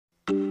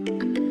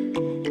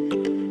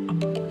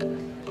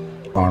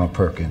Arnold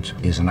Perkins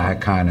is an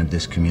icon in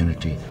this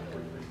community.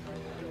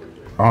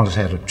 Arnold's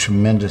had a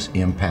tremendous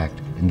impact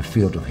in the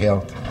field of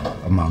health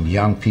among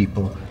young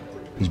people.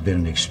 He's been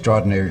an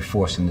extraordinary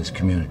force in this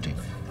community.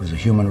 He was a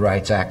human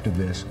rights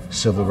activist,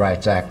 civil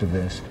rights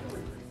activist.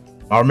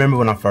 I remember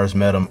when I first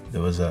met him,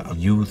 there was a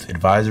youth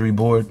advisory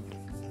board.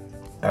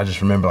 I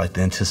just remember like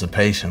the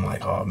anticipation,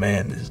 like, oh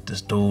man,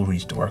 this dude who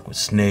used to work with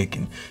SNCC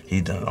and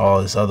he done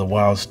all this other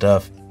wild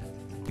stuff.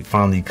 He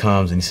finally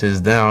comes and he sits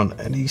down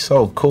and he's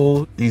so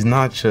cool. He's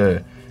not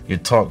your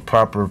talk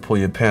proper, pull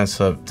your pants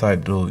up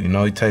type dude. You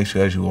know, he takes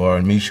you as you are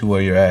and meets you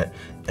where you're at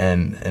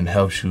and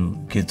helps you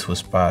get to a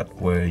spot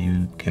where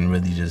you can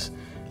really just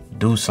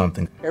do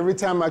something. Every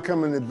time I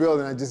come in the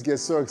building, I just get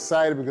so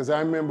excited because I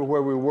remember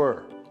where we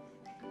were.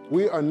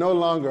 We are no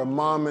longer a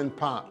mom and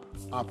pop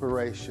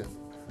operation.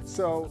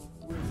 So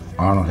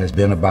Arnold has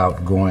been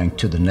about going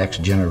to the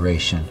next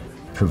generation,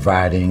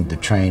 providing the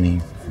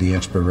training, the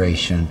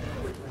inspiration,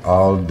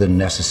 all the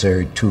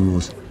necessary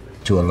tools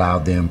to allow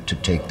them to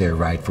take their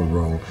rightful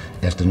role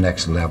as the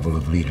next level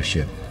of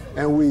leadership.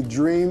 And we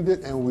dreamed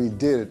it and we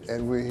did it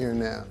and we're here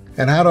now.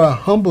 And how do I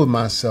humble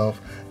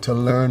myself to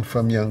learn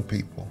from young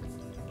people?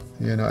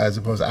 You know, as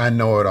opposed to I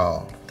know it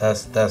all.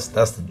 That's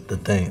the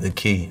thing, the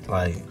key.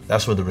 Like,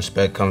 that's where the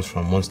respect comes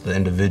from. Once the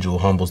individual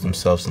humbles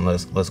themselves and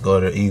let's go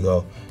to their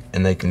ego,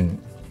 and they can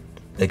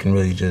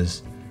really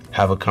just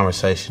have a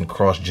conversation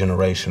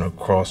cross-generation or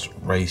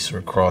cross-race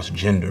or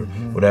cross-gender,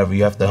 whatever.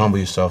 You have to humble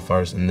yourself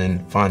first and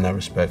then find that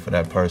respect for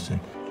that person.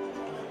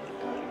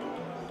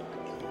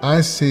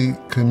 I see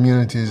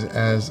communities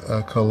as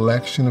a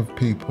collection of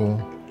people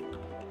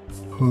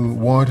who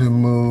want to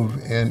move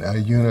in a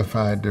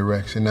unified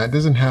direction. Now, it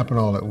doesn't happen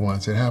all at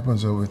once. It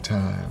happens over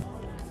time.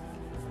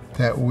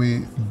 That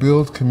we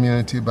build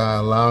community by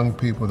allowing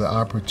people the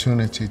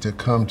opportunity to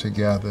come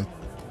together,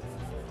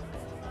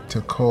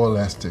 to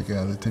coalesce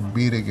together, to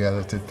be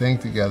together, to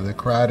think together, to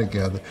cry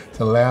together,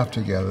 to laugh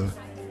together.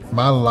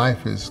 My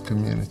life is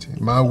community.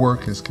 My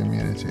work is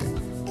community.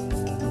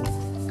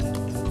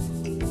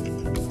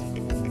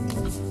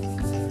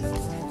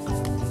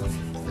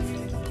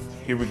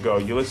 Here we go.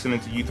 You're listening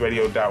to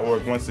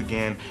youthradio.org. Once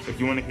again, if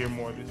you want to hear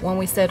more of this. When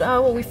we said,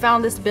 oh, well, we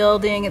found this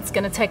building, it's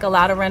going to take a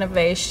lot of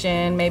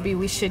renovation, maybe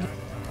we should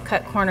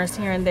cut corners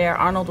here and there,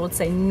 Arnold would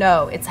say,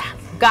 no, it's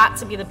got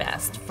to be the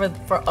best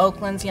for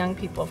Oakland's young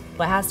people.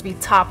 It has to be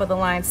top of the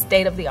line,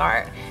 state of the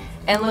art.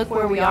 And look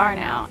where we are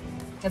now.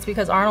 It's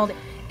because Arnold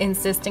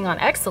insisting on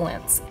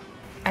excellence.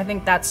 I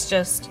think that's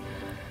just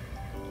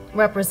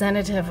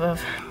representative of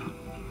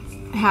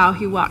how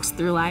he walks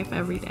through life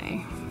every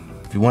day.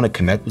 If you want to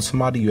connect with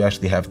somebody, you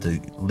actually have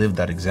to live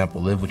that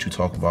example, live what you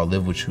talk about,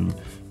 live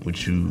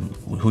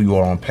who you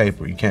are on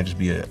paper. You can't just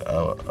be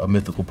a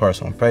mythical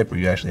person on paper.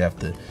 You actually have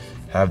to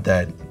have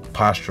that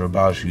posture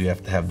about you. You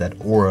have to have that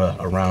aura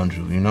around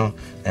you, you know?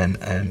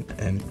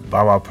 And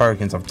Bob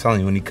Perkins, I'm telling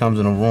you, when he comes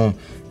in a room,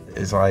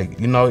 it's like,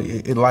 you know,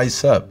 it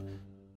lights up.